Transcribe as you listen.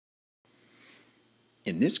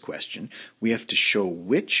In this question, we have to show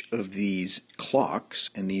which of these clocks,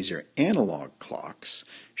 and these are analog clocks,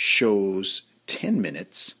 shows 10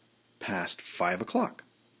 minutes past 5 o'clock.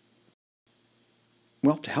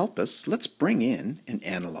 Well, to help us, let's bring in an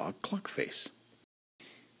analog clock face.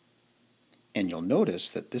 And you'll notice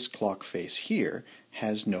that this clock face here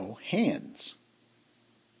has no hands.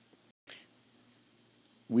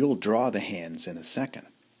 We'll draw the hands in a second.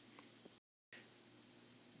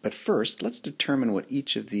 But first, let's determine what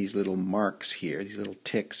each of these little marks here, these little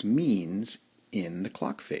ticks, means in the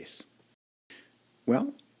clock face.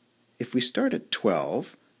 Well, if we start at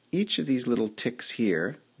 12, each of these little ticks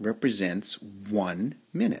here represents 1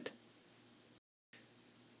 minute.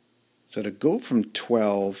 So to go from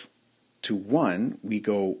 12 to 1, we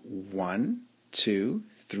go 1, 2,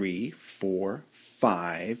 3, 4,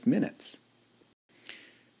 5 minutes.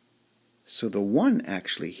 So the 1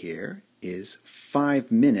 actually here is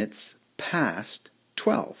 5 minutes past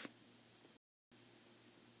 12.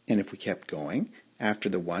 And if we kept going, after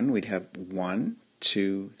the 1 we'd have 1,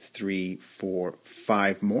 2, 3, 4,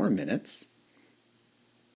 5 more minutes.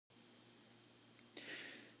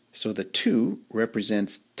 So the 2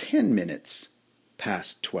 represents 10 minutes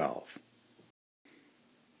past 12.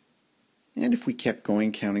 And if we kept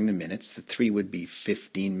going counting the minutes, the 3 would be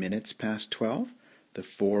 15 minutes past 12, the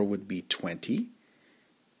 4 would be 20,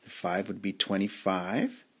 the 5 would be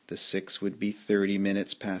 25, the 6 would be 30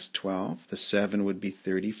 minutes past 12, the 7 would be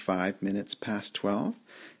 35 minutes past 12,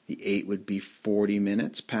 the 8 would be 40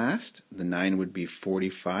 minutes past, the 9 would be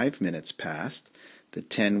 45 minutes past, the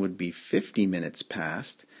 10 would be 50 minutes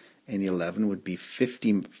past, and the 11 would be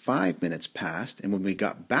 55 minutes past, and when we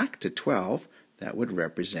got back to 12, that would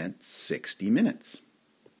represent 60 minutes.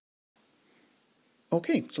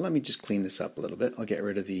 Okay, so let me just clean this up a little bit. I'll get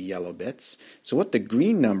rid of the yellow bits. So what the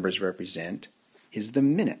green numbers represent is the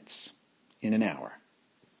minutes in an hour.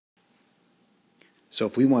 So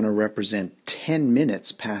if we want to represent 10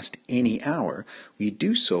 minutes past any hour, we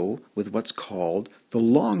do so with what's called the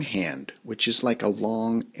longhand, which is like a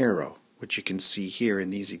long arrow, which you can see here in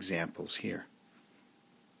these examples here.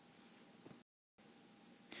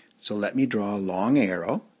 So let me draw a long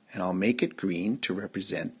arrow, and I'll make it green to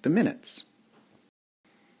represent the minutes.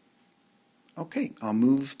 Okay, I'll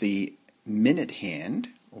move the minute hand,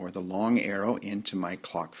 or the long arrow, into my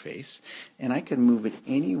clock face, and I can move it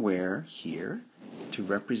anywhere here to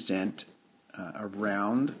represent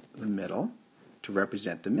around the middle to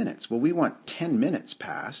represent the minutes. Well, we want 10 minutes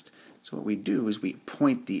past, so what we do is we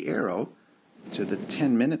point the arrow to the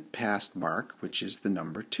 10-minute past mark, which is the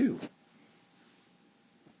number 2.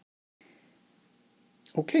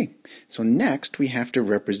 Okay, so next we have to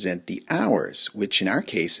represent the hours, which in our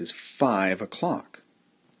case is 5 o'clock.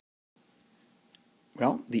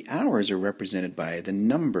 Well, the hours are represented by the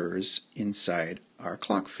numbers inside our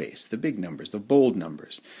clock face, the big numbers, the bold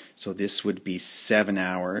numbers. So this would be 7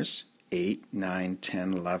 hours, 8, 9,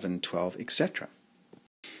 10, 11, 12, etc.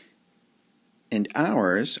 And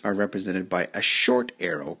hours are represented by a short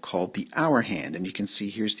arrow called the hour hand. And you can see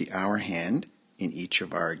here's the hour hand in each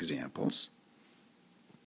of our examples.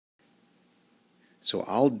 So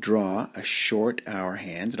I'll draw a short hour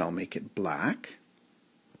hand, and I'll make it black.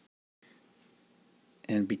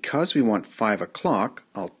 And because we want 5 o'clock,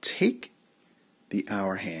 I'll take the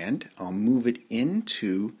hour hand, I'll move it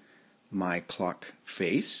into my clock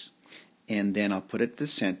face, and then I'll put it at the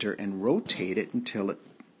center and rotate it until it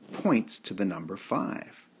points to the number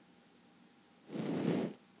 5.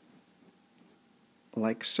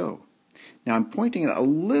 Like so. Now I'm pointing it a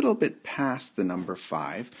little bit past the number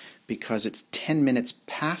 5 because it's 10 minutes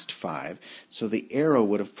past 5, so the arrow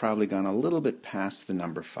would have probably gone a little bit past the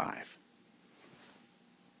number 5.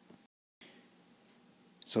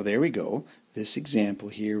 So there we go. This example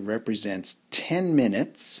here represents 10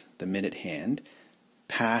 minutes, the minute hand,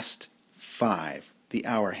 past 5, the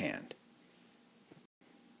hour hand.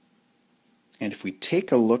 And if we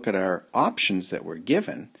take a look at our options that were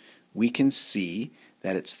given, we can see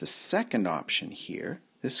that it's the second option here,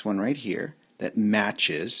 this one right here, that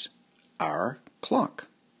matches our clock.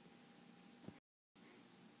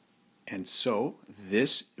 And so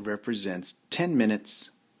this represents 10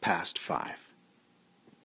 minutes past 5.